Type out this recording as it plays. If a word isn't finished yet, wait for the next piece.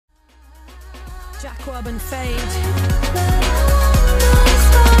Jakwob and Fade.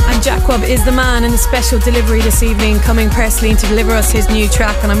 And Jakwob is the man in a special delivery this evening, coming personally to deliver us his new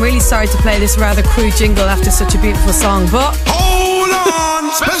track. And I'm really sorry to play this rather crude jingle after such a beautiful song, but hold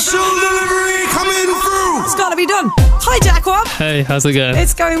on, special delivery coming through. It's gotta be done. Hi Jakwob. Hey, how's it going?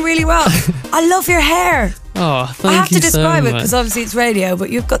 It's going really well. I love your hair. Oh, thank you so much. I have to describe it because obviously it's radio, but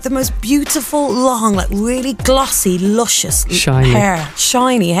you've got the most beautiful, long, like really glossy, luscious hair.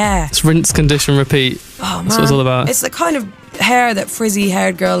 Shiny hair. It's rinse, condition, repeat. Oh man, that's what it's all about. It's the kind of hair that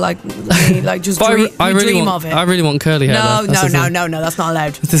frizzy-haired girl like me, like just dream of it. I really want curly hair. No, that's not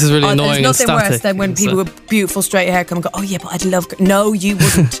allowed. This is really annoying. There's nothing and static. worse than when people with beautiful straight hair come and go, oh yeah, but I'd love... No, you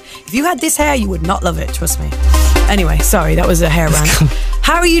wouldn't. If you had this hair, you would not love it, trust me. Anyway, sorry, that was a hair rant.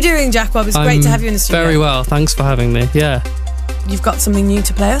 How are you doing, Jakwob? It's great to have you in the studio. Very well, thanks for having me. Yeah. You've got something new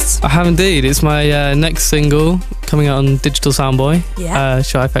to play us? I have indeed. It's my next single coming out on Digital Soundboy,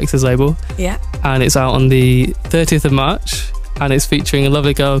 Shy FX's label. Yeah. And it's out on the 30th of March. And it's featuring a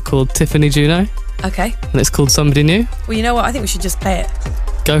lovely girl called Tiffani Juno. Okay. And it's called Somebody New. Well, you know what? I think we should just play it.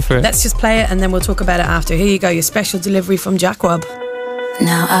 Go for it. Let's just play it and then we'll talk about it after. Here you go, your special delivery from Jakwob.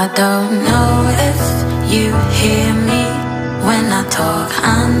 Now I don't know if you hear me when I talk.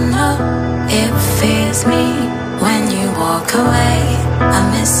 I know it fears me when you walk away. I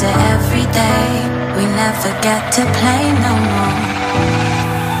miss it every day. We never get to play no more.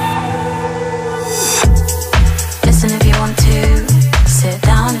 Listen if you want to, sit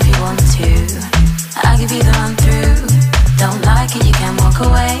down if you want to. I'll give you the run through. Don't like it, you can walk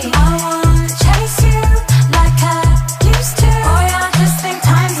away. I wanna chase you like I used to. Boy, I just think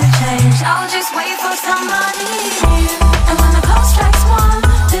times have changed. I'll just wait for somebody new. And when the clock strikes one,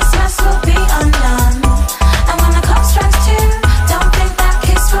 this mess will be undone. And when the clock strikes two, don't think that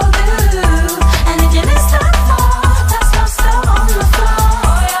kiss will do. And if you miss that fall, that's not still on the floor.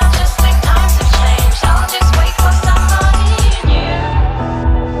 Boy, I just think times have changed. I'll just wait for somebody new.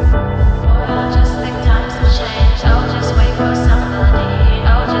 Boy, I just think times have changed. I'll just wait for somebody.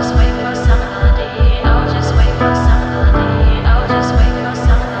 I'll just wait for somebody. I'll just wait for somebody. I'll just wait for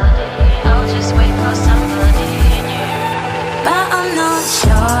somebody. I'll just wait for somebody new. But I'm not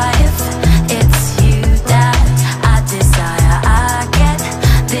sure if it's you that I desire. I get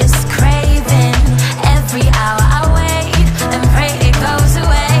this craving every hour. I wait and pray it goes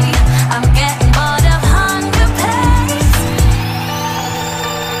away. I'm getting bored of hunger pains.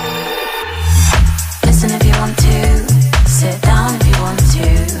 Listen if you want to, sit down if you want to.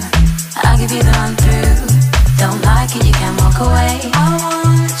 I'll give you the run through. Don't like it, you can walk away. I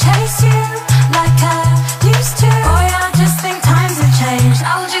wanna chase you like I used to. Boy, I just think times have changed.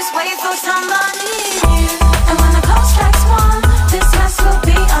 I'll just wait for somebody new. And when the clock strikes one, this mess will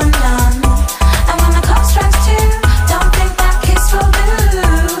be undone. And when the clock strikes two, don't think that kiss will do.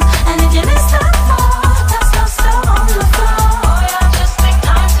 And if you miss that fall, that's not still on the floor. Boy, I just think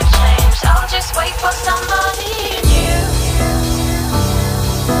times have changed. I'll just wait for somebody new.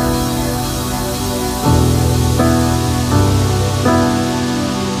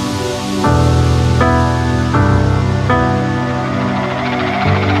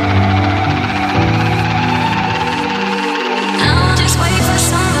 I'll just wait for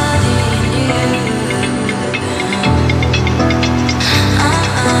somebody new.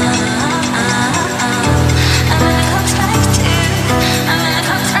 And when the clock strikes two, and when the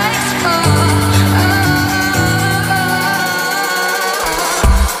clock strikes four,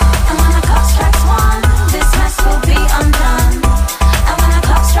 and when the clock strikes one, this mess will be undone. And when the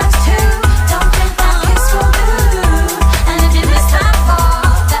clock strikes two, don't think that kiss will do. And if you miss that fall,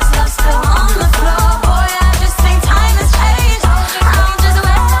 that's love still on the floor. Boy, I just think time has changed. I'll just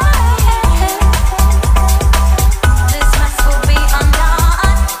wait. This mess will be undone.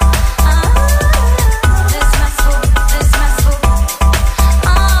 This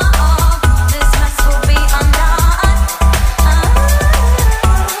mess will be undone.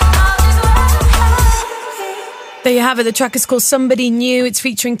 There you have it. The track is called Somebody New. It's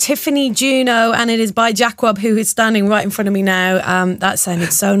featuring Tiffani Juno and it is by Jakwob, who is standing right in front of me now. That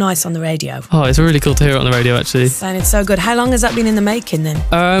sounded so nice on the radio. Oh, it's really cool to hear it on the radio, actually. Sounded so good. How long has that been in the making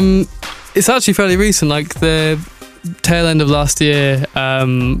then? It's actually fairly recent, like the tail end of last year.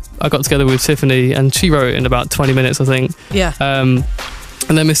 I got together with Tiffani and she wrote it in about 20 minutes, I think. Yeah. And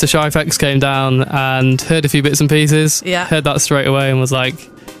then Mr. Shy FX came down and heard a few bits and pieces. Yeah. Heard that straight away and was like,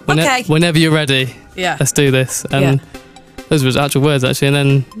 Okay. whenever you're ready, Yeah. let's do this. And those were his actual words, actually. And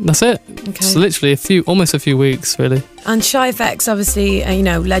then that's it. Okay. It's literally almost a few weeks, really. And Shy FX, obviously, you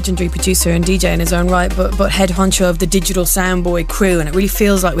know, legendary producer and DJ in his own right, but head honcho of the digital Soundboy crew, and it really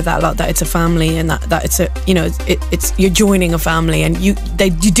feels like with that lot that it's a family, and that it's a, you know, it's you're joining a family, and you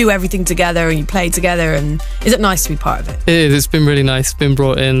do everything together and you play together, and is it nice to be part of it? It is. It's been really nice. Been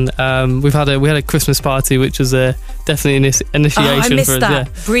brought in. We had a Christmas party, which was definitely an initiation. I missed for us. that.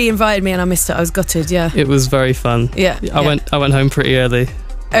 Yeah. Bree invited me and I missed it. I was gutted. Yeah. It was very fun. Yeah. I went home pretty early.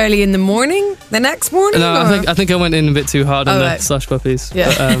 Early in the morning, the next morning. No, I think I went in a bit too hard on the right. slush puppies.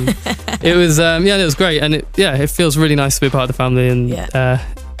 Yeah. But, it was it was great, and it feels really nice to be part of the family, and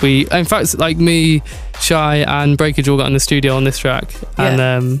we, in fact, like me, Shy and Breakage all got in the studio on this track,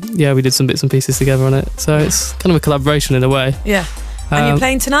 and we did some bits and pieces together on it, so it's kind of a collaboration in a way. Yeah. And you're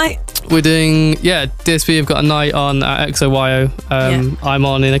playing tonight? We're doing, DSP have got a night on at XOYO. I'm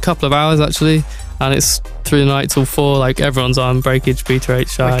on in a couple of hours actually, and it's through the night till 4. Like everyone's on. Breakage, Beatrate,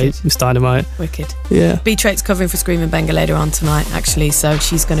 Shy, Miss Dynamite. Wicked. Yeah. Beatrate's covering for Screaming Benga later on tonight actually, so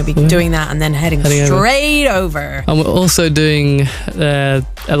she's going to be doing that and then heading straight over. And we're also doing a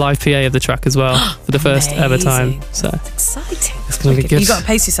live PA of the track as well for the first ever time. So that's exciting. It's going to be good. You got to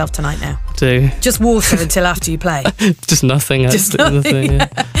pace yourself tonight now. I do. Just water until after you play. Just nothing. Just nothing.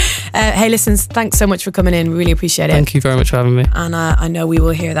 Hey, listen, thanks so much for coming in. Really appreciate it. Thank you very much for having me. And I know we will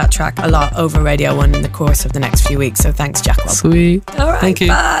hear that track a lot over Radio 1 in the course of the next few weeks. So thanks, Jakwob. Sweet. All right. Thank you.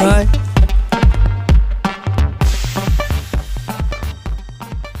 Bye. Bye.